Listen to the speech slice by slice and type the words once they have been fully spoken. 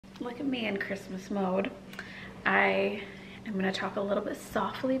Look at me in Christmas mode. I am gonna talk a little bit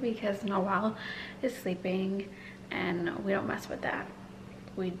softly because Noel is sleeping and we don't mess with that.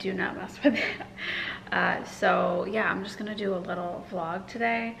 We do not mess with that. So yeah, I'm just gonna do a little vlog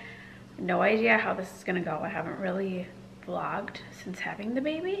today. No idea how this is gonna go. I haven't really vlogged since having the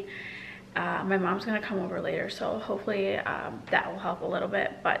baby. My mom's gonna come over later, so hopefully that will help a little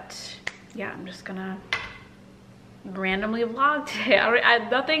bit. But yeah, I'm just gonna randomly vlog today.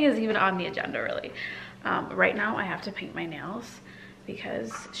 Nothing is even on the agenda really. Right now I have to paint my nails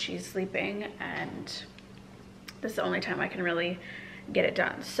because she's sleeping and this is the only time I can really get it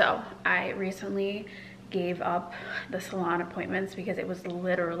done. So I recently gave up the salon appointments because it was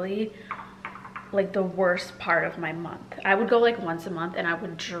literally like the worst part of my month. I would go like once a month and I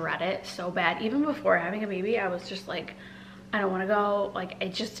would dread it so bad. Even before having a baby, I was just like, I don't want to go. Like,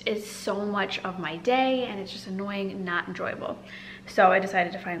 it just is so much of my day and it's just annoying, not enjoyable. So I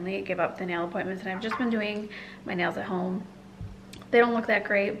decided to finally give up the nail appointments and I've just been doing my nails at home. They don't look that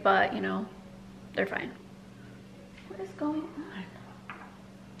great, but you know, they're fine. What is going on?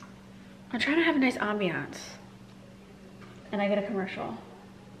 I'm trying to have a nice ambiance and I get a commercial.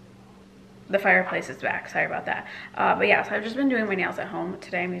 The fireplace is back, sorry about that. But yeah, so I've just been doing my nails at home.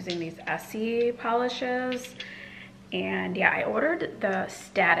 Today I'm using these Essie polishes. And yeah, I ordered the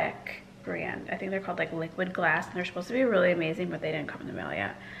Static brand. I think they're called like liquid glass and they're supposed to be really amazing, but they didn't come in the mail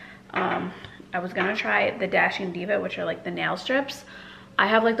yet. I was gonna try the Dashing Diva, which are like the nail strips. I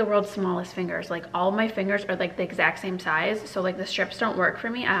have like the world's smallest fingers. Like all my fingers are like the exact same size. So like the strips don't work for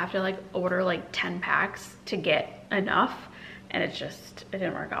me. I have to like order like 10 packs to get enough. And it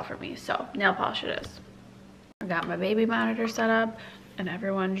didn't work out for me. So nail polish it is. I got my baby monitor set up and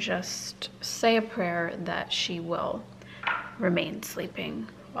everyone just say a prayer that she will remain sleeping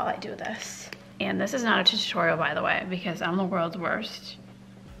while I do this. And this is not a tutorial, by the way, because I'm the world's worst.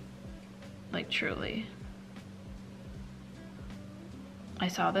 Like truly. I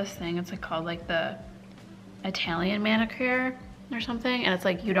saw this thing, it's like called like the Italian manicure or something. And it's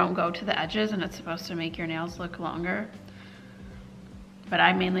like you don't go to the edges and it's supposed to make your nails look longer. But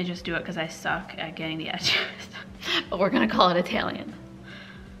I mainly just do it because I suck at getting the edges. But we're gonna call it Italian.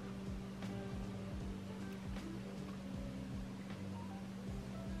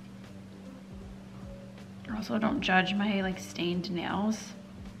 Also, don't judge my like stained nails.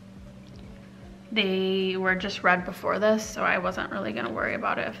 They were just red before this, so I wasn't really gonna worry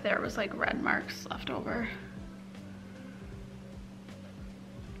about it if there was like red marks left over.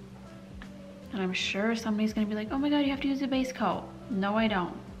 And I'm sure somebody's gonna be like, oh my god, you have to use a base coat. No, I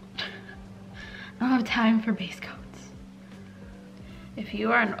don't. I don't have time for base coats. If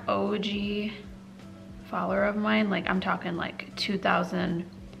you are an OG follower of mine, like I'm talking like 2000,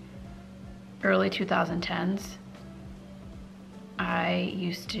 early 2010s, I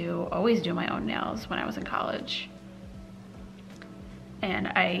used to always do my own nails when I was in college. And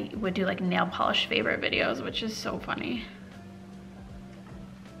I would do like nail polish favorite videos, which is so funny.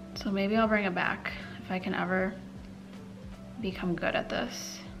 So maybe I'll bring it back if I can ever become good at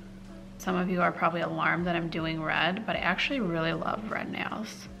this. Some of you are probably alarmed that I'm doing red, but I actually really love red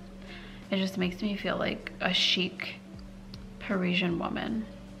nails. It just makes me feel like a chic Parisian woman.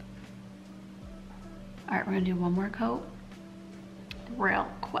 All right, we're gonna do one more coat real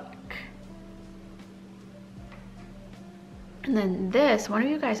quick. And then this, one of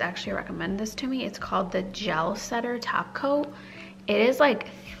you guys actually recommended this to me. It's called the Gel Setter Top Coat. It is like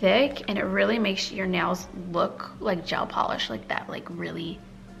thick and it really makes your nails look like gel polish, like that like really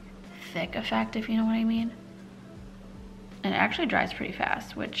thick effect, if you know what I mean. And it actually dries pretty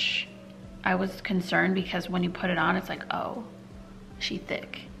fast, which I was concerned because when you put it on, it's like, oh, she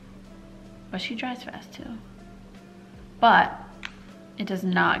thick. But she dries fast too. But it does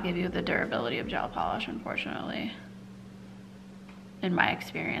not give you the durability of gel polish, unfortunately. In my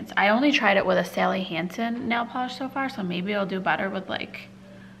experience. I only tried it with a Sally Hansen nail polish so far, so maybe it'll do better with like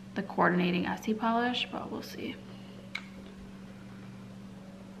the coordinating Essie polish, but we'll see.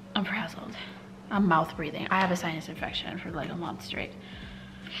 I'm frazzled. I'm mouth breathing. I have a sinus infection for like a month straight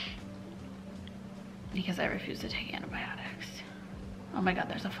because I refuse to take antibiotics. Oh my god,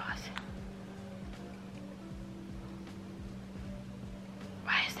 there's a fuzz.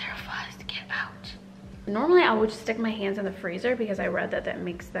 Why is there a fuzz? Get out. Normally I would stick my hands in the freezer because I read that that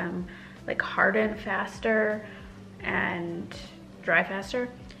makes them like harden faster and dry faster.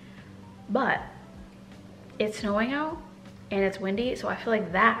 But it's snowing out and it's windy, so I feel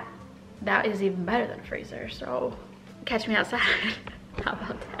like that is even better than freezer. So catch me outside. How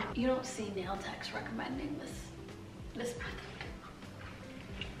about that? You don't see nail techs recommending this method.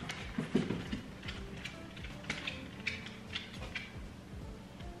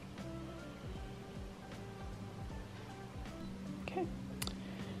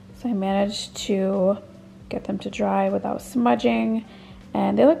 So I managed to get them to dry without smudging,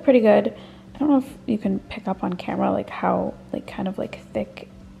 and they look pretty good. I don't know if you can pick up on camera like how kind of thick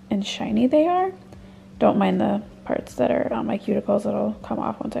and shiny they are. Don't mind the parts that are on my cuticles that'll come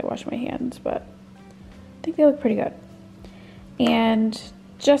off once I wash my hands, but I think they look pretty good. And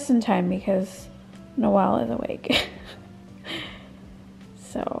just in time because Noelle is awake.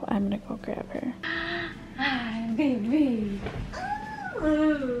 So I'm gonna go grab her. Hi, baby.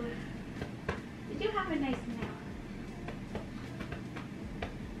 Oh. Did you have a nice nap?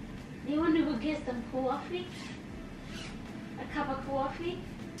 You want to go get some coffee? A cup of coffee?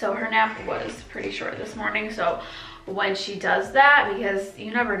 So her nap was pretty short this morning, so when she does that, because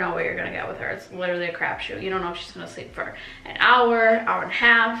you never know what you're gonna get with her, it's literally a crapshoot. You don't know if she's gonna sleep for an hour, hour and a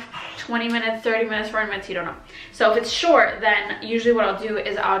half, 20 minutes, 30 minutes, 40 minutes, you don't know. So if it's short, then usually what I'll do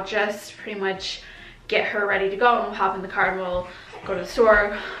is I'll just pretty much get her ready to go, and we'll hop in the car and we'll go to the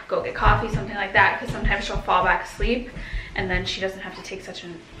store, go get coffee, something like that, because sometimes she'll fall back asleep and then she doesn't have to take such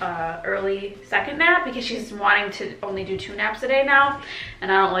an early second nap, because she's wanting to only do 2 naps a day now,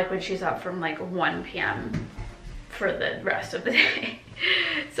 and I don't like when she's up from 1 p.m. for the rest of the day.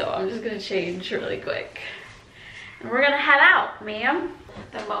 So I'm just gonna change really quick and we're gonna head out, ma'am.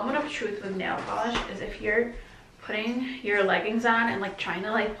 The moment of truth with nail polish is if you're putting your leggings on and trying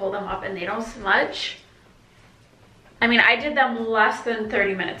to pull them up and they don't smudge. I mean, I did them less than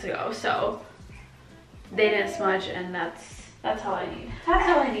 30 minutes ago, so they didn't smudge, and that's all I need. That's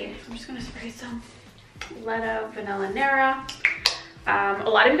all I need. I'm just gonna spray some Letta Vanilla Nera. A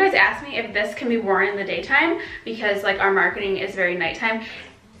lot of you guys asked me if this can be worn in the daytime, because our marketing is very nighttime.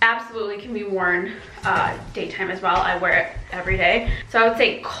 Absolutely can be worn daytime as well. I wear it every day. So I would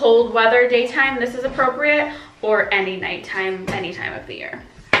say cold weather daytime, this is appropriate, or any nighttime, any time of the year.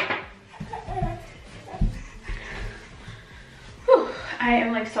 Whew, I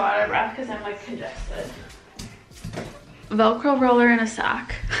am so out of breath because I'm congested. Velcro roller and a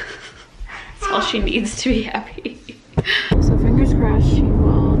sock. That's all she needs to be happy. So fingers crossed she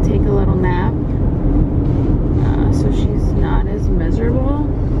will take a little nap, so she's not as miserable.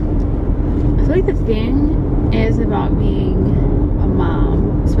 I feel like the thing is about being a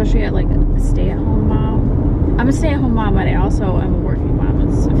mom, especially a stay-at-home mom. I'm a stay-at-home mom, but I also am a working mom.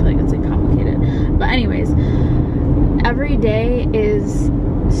 I feel like it's complicated. But anyways, every day is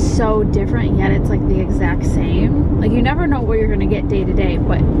so different, yet it's the exact same. You never know what you're gonna get day to day,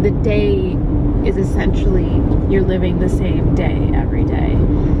 but the day is essentially you're living the same day every day,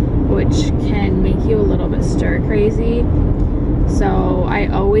 which can make you a little bit stir crazy. So I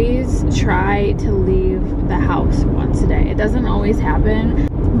always try to leave the house once a day. It doesn't always happen,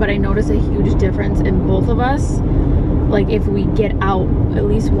 but I notice a huge difference in both of us. If we get out at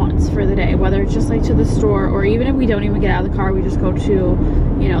least once for the day, whether it's just to the store, or even if we don't even get out of the car, we just go to,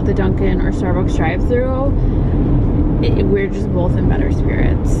 the Dunkin' or Starbucks drive-through, we're just both in better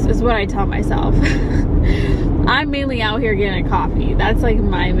spirits, is what I tell myself. I'm mainly out here getting a coffee. That's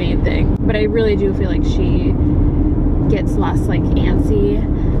my main thing. But I really do feel like she gets less antsy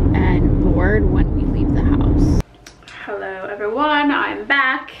and bored when we leave the house. Hello everyone, I'm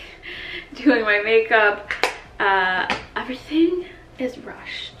back doing my makeup. Everything is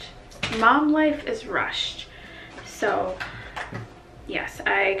rushed. Mom life is rushed. So yes,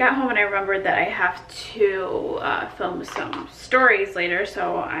 I got home and I remembered that I have to film some stories later,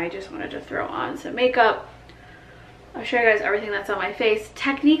 so I just wanted to throw on some makeup. I'll show you guys everything that's on my face.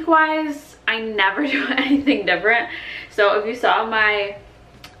 Technique wise, I never do anything different. So if you saw my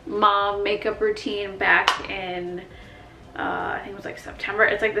mom makeup routine back in I think it was September,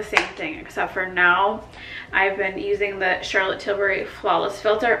 it's the same thing, except for now I've been using the Charlotte Tilbury Flawless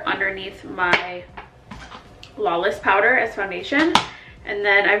filter underneath my Flawless powder as foundation, and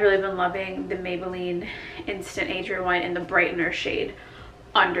then I've really been loving the Maybelline Instant Age Rewind in the brightener shade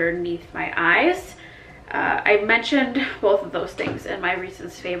underneath my eyes. I mentioned both of those things in my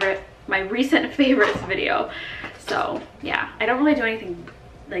recent favorites video. So yeah, I don't really do anything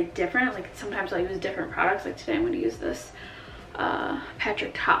different. Sometimes I'll use different products. Today I'm going to use this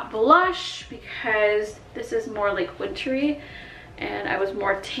Patrick Ta blush because this is more wintry, and I was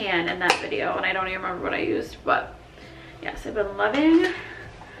more tan in that video and I don't even remember what I used. But yes, I've been loving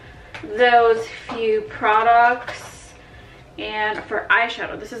those few products. And for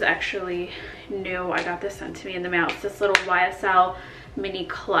eyeshadow, this is actually new. I got this sent to me in the mail. It's this little YSL mini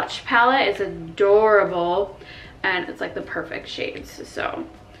clutch palette. It's adorable and it's the perfect shades. So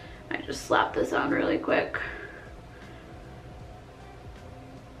I just slapped this on really quick.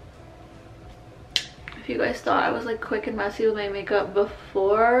 If you guys thought I was quick and messy with my makeup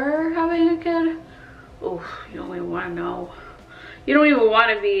before having a kid, oh, you only want to know. You don't even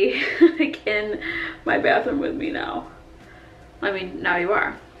want to be like in my bathroom with me now. I mean, now you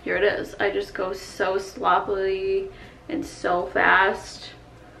are. Here it is. I just go so sloppily and so fast,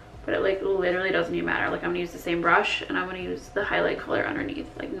 but it like literally doesn't even matter. Like I'm gonna use the same brush and I'm gonna use the highlight color underneath.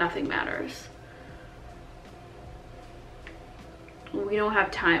 Like nothing matters. We don't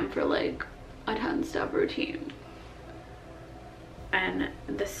have time for like a 10-step routine. And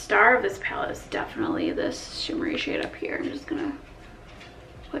the star of this palette is definitely this shimmery shade up here. I'm just gonna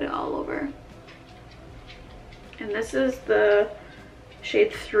put it all over. And this is the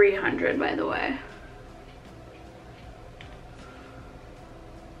shade 300, by the way.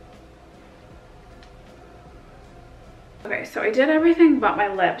 Okay, so I did everything but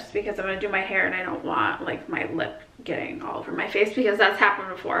my lips because I'm gonna do my hair and I don't want like my lip getting all over my face because that's happened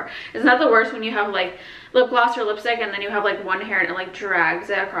before. It's not the worst when you have like lip gloss or lipstick and then you have like one hair and it like drags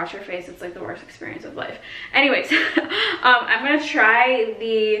it across your face. It's like the worst experience of life. Anyways, I'm gonna try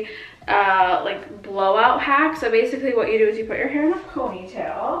the like blowout hack. So basically what you do is you put your hair in a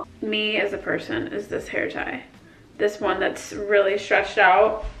ponytail. Me as a person is this hair tie. This one that's really stretched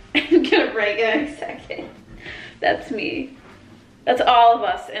out. I'm gonna break it in a second. That's me. That's all of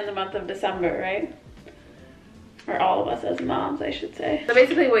us in the month of December, right? Or all of us as moms, I should say. So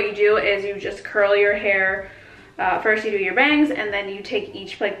basically what you do is you just curl your hair. First you do your bangs and then you take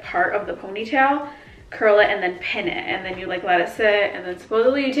each like part of the ponytail, curl it and then pin it. And then you like let it sit and then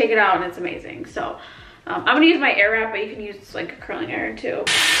supposedly you take it out and it's amazing. So I'm gonna use my air wrap, but you can use like a curling iron too.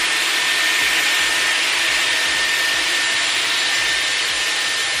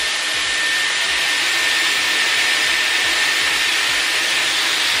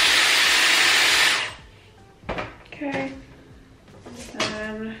 Okay,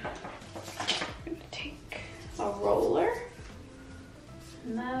 then I'm gonna take a roller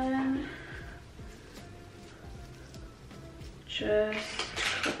and then just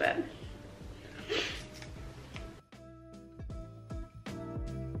clip it.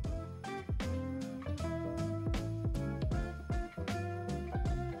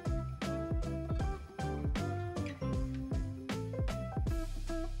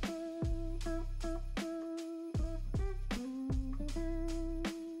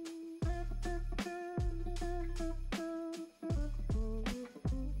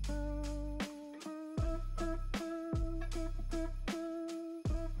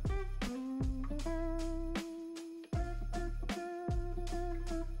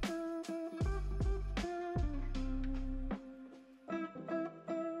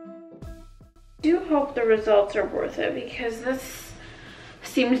 I do hope the results are worth it because this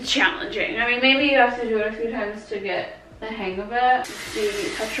seems challenging. I mean, maybe you have to do it a few times to get the hang of it. The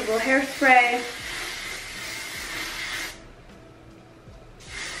touchable hairspray.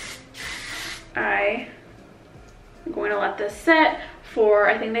 I am going to let this sit for,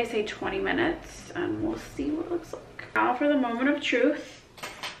 I think they say 20 minutes, and we'll see what it looks like. Now for the moment of truth.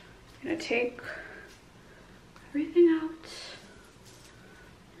 I'm gonna take everything out.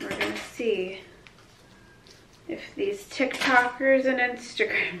 We're gonna see if these TikTokers and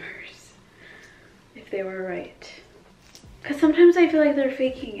Instagrammers, if they were right. Because sometimes I feel like they're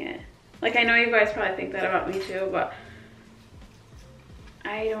faking it. Like, I know you guys probably think that about me too, but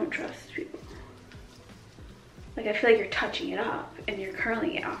I don't trust people. Like, I feel like you're touching it up and you're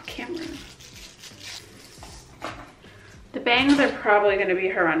curling it off camera. The bangs are probably gonna be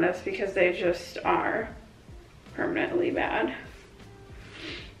horrendous because they just are permanently bad.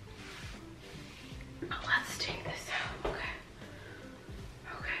 But let's take this out, okay.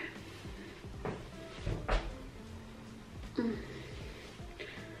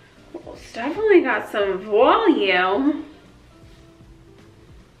 Well, it's definitely got some volume.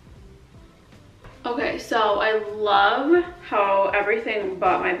 Okay, so I love how everything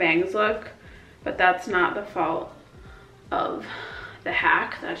but my bangs look, but that's not the fault of the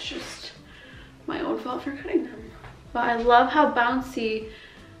hack. That's just my own fault for cutting them. But I love how bouncy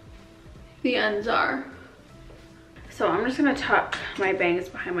the ends are. So I'm just gonna tuck my bangs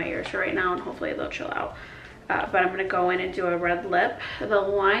behind my ears for right now and hopefully they'll chill out. But I'm gonna go in and do a red lip. The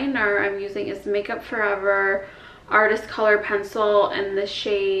liner I'm using is Makeup Forever Artist Color Pencil in the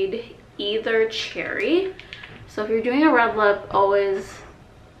shade Either Cherry. So if you're doing a red lip, always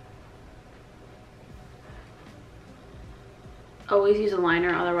use a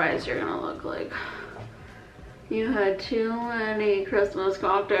liner, otherwise you're gonna look like you had too many Christmas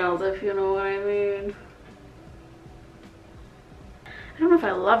cocktails, if you know what I mean. I don't know if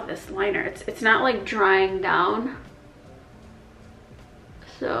I love this liner. It's not like drying down.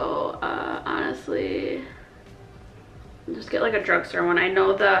 So honestly, just get like a drugstore one. I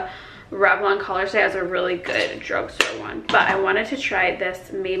know the Revlon Color Stay has a really good drugstore one. But I wanted to try this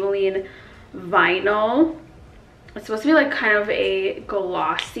Maybelline Vinyl. It's supposed to be like kind of a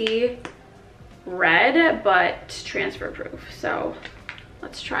glossy red, but transfer proof. So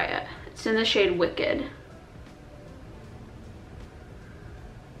let's try it. It's in the shade Wicked.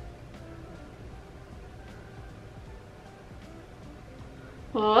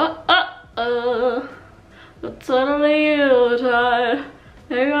 It's suddenly Yuletide.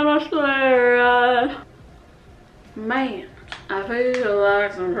 They're gonna sleigh ride. Man, I feel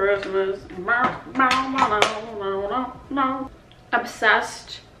like some Christmas.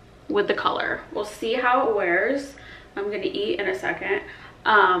 Obsessed with the color. We'll see how it wears. I'm gonna eat in a second.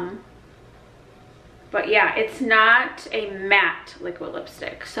 But yeah, it's not a matte liquid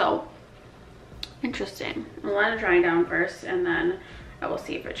lipstick, so interesting. I'll let it dry down first and then I will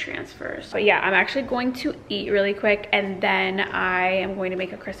see if it transfers. But yeah, I'm actually going to eat really quick and then I am going to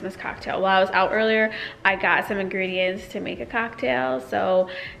make a Christmas cocktail. While I was out earlier, I got some ingredients to make a cocktail. So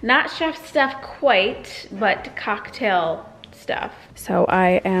not chef stuff quite, but cocktail stuff. So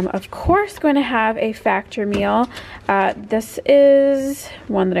I am of course going to have a Factor meal. This is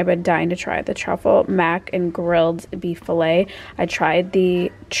one that I've been dying to try, the truffle mac and grilled beef fillet. I tried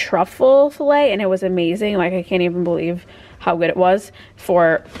the truffle fillet and it was amazing. Like, I can't even believe how good it was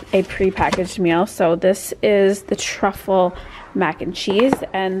for a pre-packaged meal. So this is the truffle mac and cheese,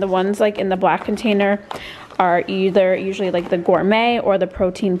 and the ones like in the black container are either usually like the gourmet or the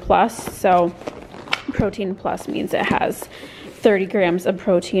protein plus. So protein plus means it has 30 grams of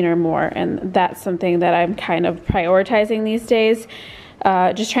protein or more, and that's something that I'm kind of prioritizing these days.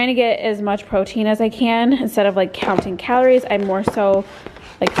 Just trying to get as much protein as I can. Instead of like counting calories, I more so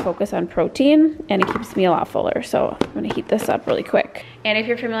like focus on protein, and it keeps me a lot fuller. So I'm gonna heat this up really quick. And if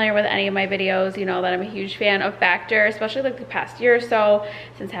you're familiar with any of my videos, you know that I'm a huge fan of Factor, especially like the past year or so,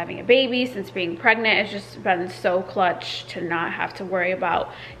 since having a baby, since being pregnant. It's just been so clutch to not have to worry about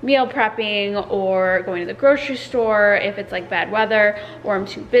meal prepping or going to the grocery store if it's like bad weather or I'm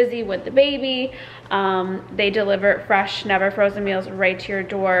too busy with the baby. They deliver fresh, never frozen meals right to your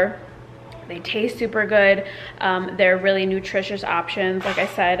door. They taste super good. They're really nutritious options. Like I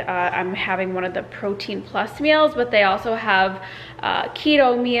said, I'm having one of the protein plus meals, but they also have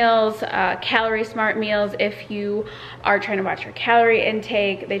keto meals, calorie smart meals if you are trying to watch your calorie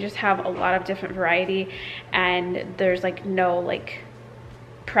intake. They just have a lot of different variety, and there's like no like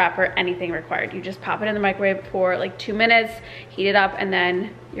prep or anything required. You just pop it in the microwave for like 2 minutes, heat it up, and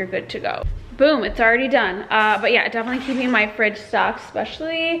then you're good to go. Boom, it's already done. But yeah, definitely keeping my fridge stocked,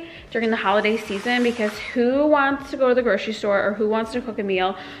 especially during the holiday season, because who wants to go to the grocery store or who wants to cook a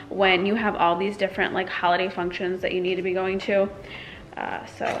meal when you have all these different like holiday functions that you need to be going to?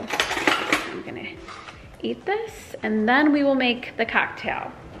 So I'm gonna eat this and then we will make the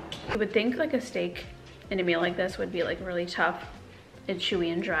cocktail. I would think like a steak in a meal like this would be like really tough and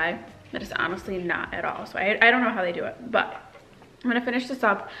chewy and dry. That is honestly not at all. So I don't know how they do it, but I'm gonna finish this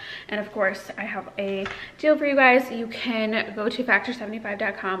up, and of course I have a deal for you guys. You can go to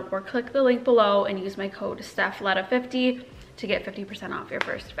factor75.com or click the link below and use my code STEPHLETA50 to get 50% off your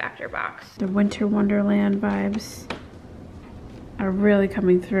first Factor box. The winter wonderland vibes are really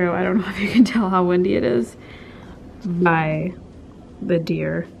coming through. I don't know if you can tell how windy it is by the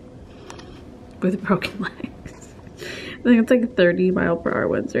deer with broken legs. I think it's like 30 mile/hour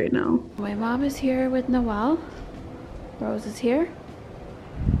winds right now. My mom is here with Noelle. Rose is here,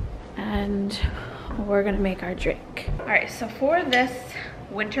 and we're gonna make our drink. All right, so for this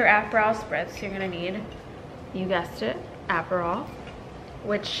winter Aperol spritz, you're gonna need, you guessed it, Aperol,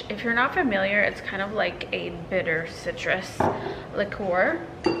 which if you're not familiar, it's kind of like a bitter citrus liqueur.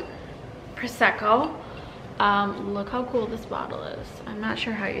 Prosecco. Look how cool this bottle is. I'm not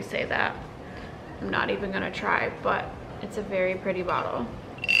sure how you say that. I'm not even gonna try, but it's a very pretty bottle.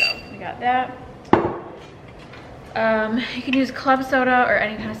 So we got that. You can use club soda or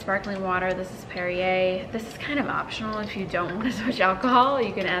any kind of sparkling water. This is Perrier. This is kind of optional if you don't want to switch alcohol.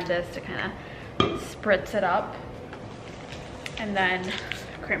 You can add this to kind of spritz it up. And then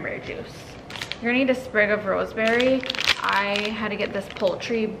cranberry juice. You're gonna need a sprig of rosemary. I had to get this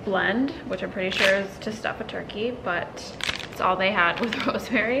poultry blend, which I'm pretty sure is to stuff a turkey, but it's all they had with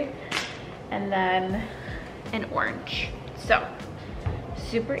rosemary. And then an orange. So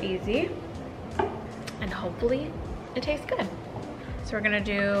super easy. And hopefully it tastes good. So we're gonna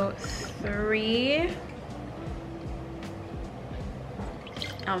do 3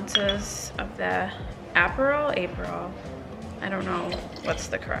 ounces of the Aperol. I don't know what's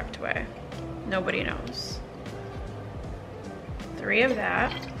the correct way. Nobody knows. 3 of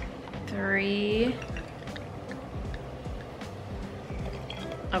that. 3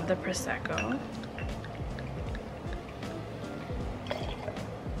 of the Prosecco.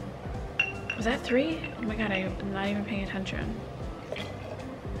 Was that 3? Oh my god, I'm not even paying attention.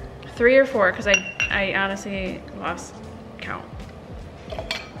 3 or 4, because I honestly lost count.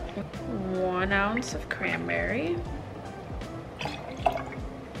 1 ounce of cranberry.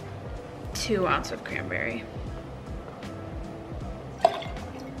 2 ounces of cranberry.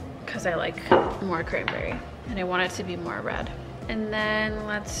 Because I like more cranberry and I want it to be more red. And then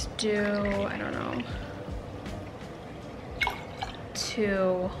let's do, I don't know,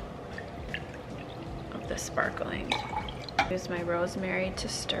 2 of the sparkling. Use my rosemary to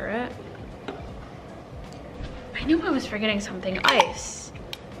stir it. I knew I was forgetting something. Ice.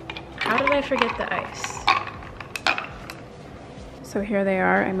 How did I forget the ice? So here they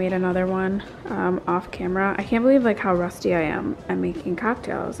are. I made another one off camera. I can't believe like how rusty I am at making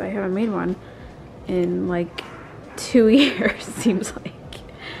cocktails. I haven't made one in like 2 years, seems like.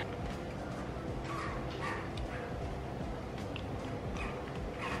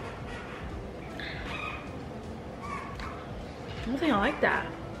 I don't think I like that.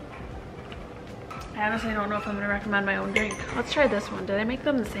 I honestly don't know if I'm gonna recommend my own drink. Let's try this one. Did I make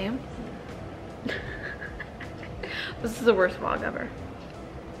them the same? This is the worst vlog ever.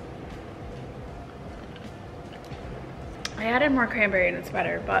 I added more cranberry and it's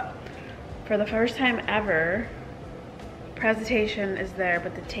better, but for the first time ever, presentation is there,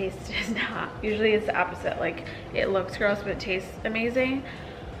 but the taste is not. Usually it's the opposite. Like, it looks gross, but it tastes amazing.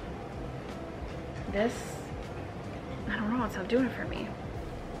 This, I don't know, it's not doing it for me.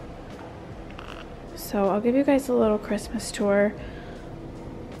 So I'll give you guys a little Christmas tour.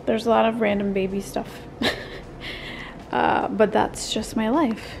 There's a lot of random baby stuff. But that's just my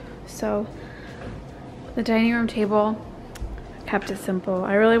life. So the dining room table, kept it simple.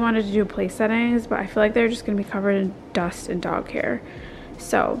 I really wanted to do place settings, but I feel like they're just gonna be covered in dust and dog hair.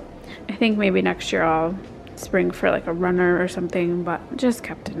 So I think maybe next year I'll spring for like a runner or something, but just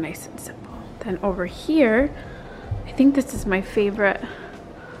kept it nice and simple. Then over here, I think this is my favorite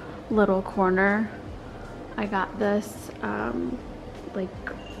little corner. I got this, like,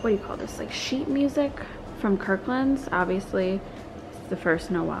 what do you call this? Like sheet music from Kirkland's. Obviously, it's the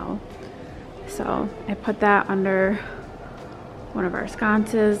first Noel. So I put that under one of our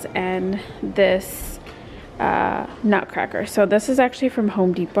sconces and this nutcracker. So this is actually from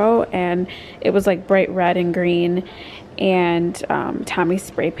Home Depot and it was like bright red and green, and Tommy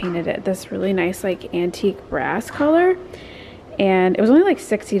spray painted it this really nice like antique brass color, and it was only like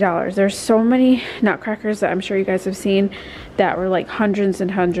 $60. There's so many nutcrackers that I'm sure you guys have seen that were like hundreds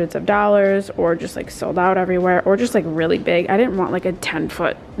and hundreds of dollars, or just like sold out everywhere, or just like really big. I didn't want like a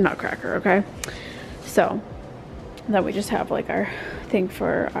 10-foot nutcracker, okay? So then we just have like our thing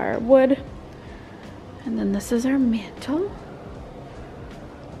for our wood, and then this is our mantle.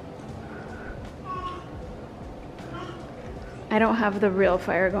 I don't have the real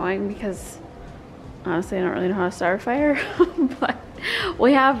fire going because honestly I don't really know how to start a fire. But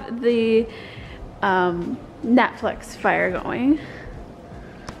we have the Netflix fire going.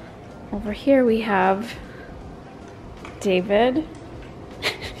 Over here we have David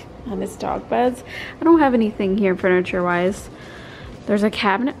on his dog beds. I don't have anything here furniture wise. There's a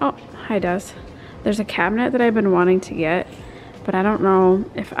cabinet. Oh, hi Des. There's a cabinet that I've been wanting to get, but I don't know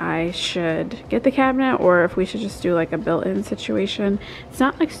if I should get the cabinet or if we should just do like a built-in situation. It's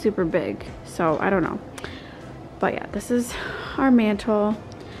not like super big, so I don't know. But yeah, this is our mantle.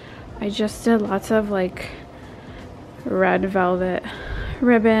 I just did lots of like red velvet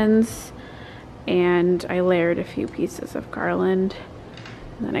ribbons, and I layered a few pieces of garland.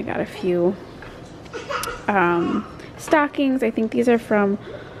 And then I got a few stockings. I think these are from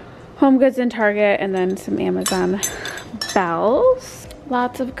Home Goods and Target, and then some Amazon bells.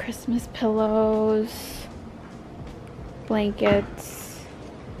 Lots of Christmas pillows, blankets,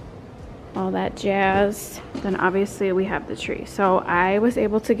 all that jazz. Then obviously we have the tree. So I was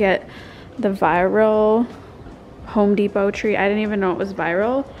able to get the viral Home Depot tree. I didn't even know it was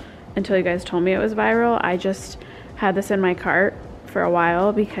viral until you guys told me it was viral. I just had this in my cart for a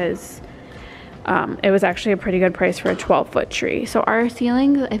while because it was actually a pretty good price for a 12-foot tree. So our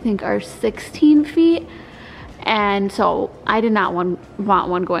ceilings, I think, are 16 feet. And so I did not want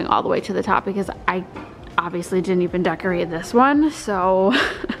one going all the way to the top because I obviously didn't even decorate this one. So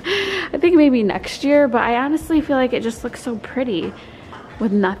I think maybe next year, but I honestly feel like it just looks so pretty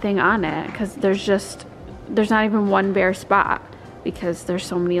with nothing on it because there's not even one bare spot because there's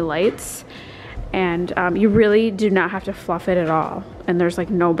so many lights. And you really do not have to fluff it at all. And there's like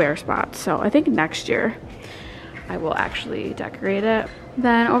no bare spots. So I think next year I will actually decorate it.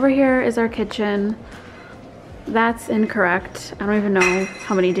 Then over here is our kitchen. That's incorrect. I don't even know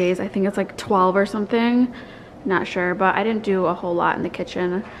how many days. I think it's like 12 or something. Not sure, but I didn't do a whole lot in the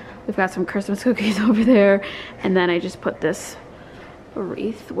kitchen. We've got some Christmas cookies over there. And then I just put this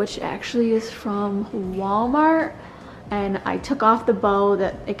wreath, which actually is from Walmart. And I took off the bow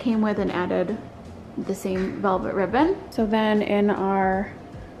that it came with and added the same velvet ribbon. So then in our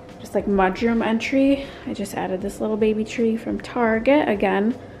just like mudroom entry, I just added this little baby tree from Target,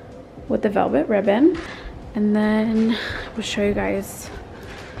 again with the velvet ribbon. And then we'll show you guys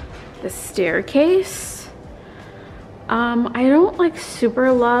the staircase. I don't like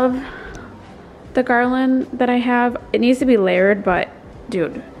super love the garland that I have. It needs to be layered, but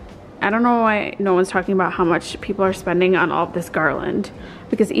dude, I don't know why no one's talking about how much people are spending on all of this garland,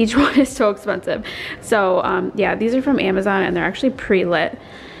 because each one is so expensive. So yeah, these are from Amazon and they're actually pre-lit.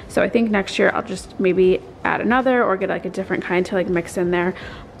 So I think next year I'll just maybe add another or get like a different kind to like mix in there.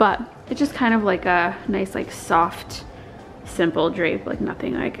 But it's just kind of like a nice like soft, simple drape, like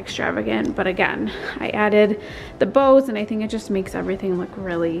nothing like extravagant. But again, I added the bows and I think it just makes everything look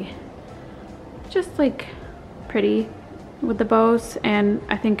really just like pretty with the bows. And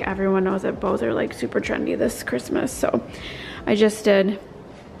I think everyone knows that bows are like super trendy this Christmas. So I just did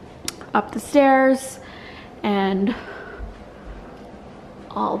up the stairs and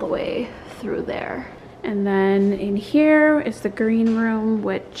all the way through there. And then in here is the green room,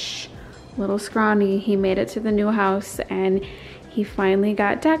 which little scrawny, he made it to the new house and he finally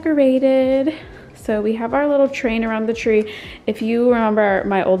got decorated. So we have our little train around the tree. If you remember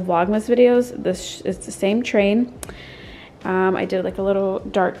my old Vlogmas videos, this is the same train. I did like a little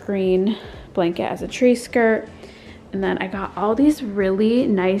dark green blanket as a tree skirt. And then I got all these really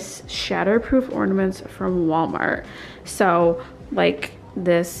nice shatterproof ornaments from Walmart. So like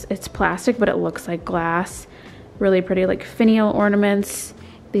this, it's plastic, but it looks like glass. Really pretty like finial ornaments.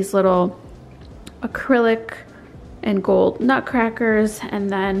 These little acrylic and gold nutcrackers. And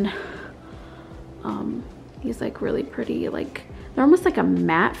then these like really pretty, like they're almost like a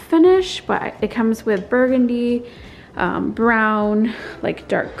matte finish, but it comes with burgundy, brown, like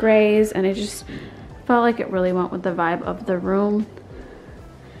dark grays, and it just felt like it really went with the vibe of the room.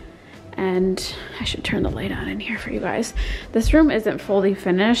 And I should turn the light on in here for you guys. This room isn't fully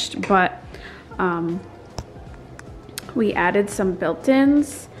finished, but we added some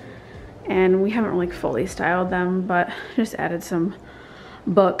built-ins and we haven't like fully styled them, but just added some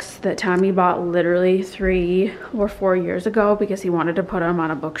books that Tommy bought literally 3 or 4 years ago because he wanted to put them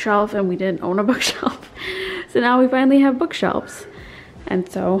on a bookshelf and we didn't own a bookshelf. So now we finally have bookshelves. And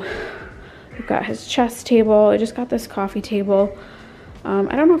so we've got his chess table. I just got this coffee table.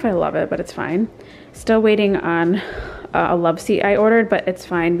 I don't know if I love it, but it's fine. Still waiting on a love seat I ordered, but it's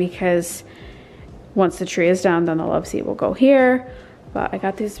fine because once the tree is down, then the love seat will go here. But I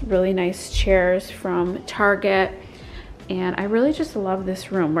got these really nice chairs from Target, and I really just love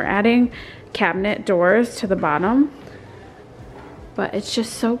this room. We're adding cabinet doors to the bottom, but it's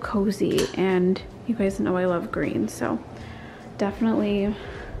just so cozy, and you guys know I love green, so definitely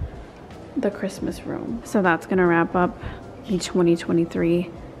the Christmas room. So that's gonna wrap up the 2023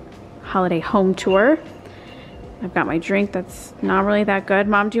 holiday home tour. I've got my drink that's not really that good.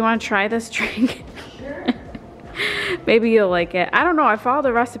 Mom, do you want to try this drink? Sure. Maybe you'll like it. I don't know. I followed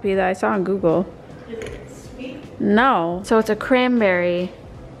the recipe that I saw on Google. Is it sweet? No. So it's a cranberry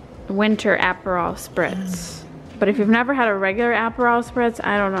winter Aperol spritz. But if you've never had a regular Aperol spritz,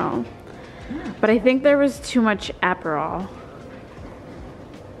 I don't know. But I think there was too much Aperol.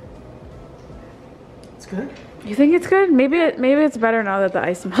 It's good. You think it's good? Maybe it's better now that the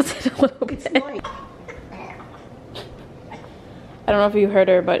ice melted a little bit. It's light. I don't know if you heard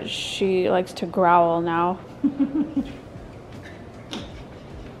her, but she likes to growl now.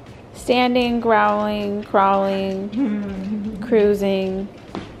 Standing, growling, crawling, cruising.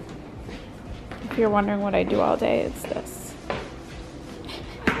 If you're wondering what I do all day, it's this.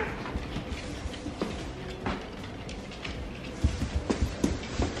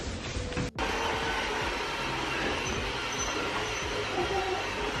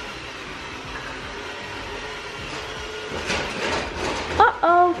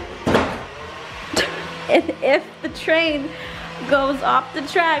 Uh-oh. If the train goes off the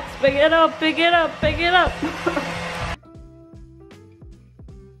tracks, pick it up, pick it up, pick it up.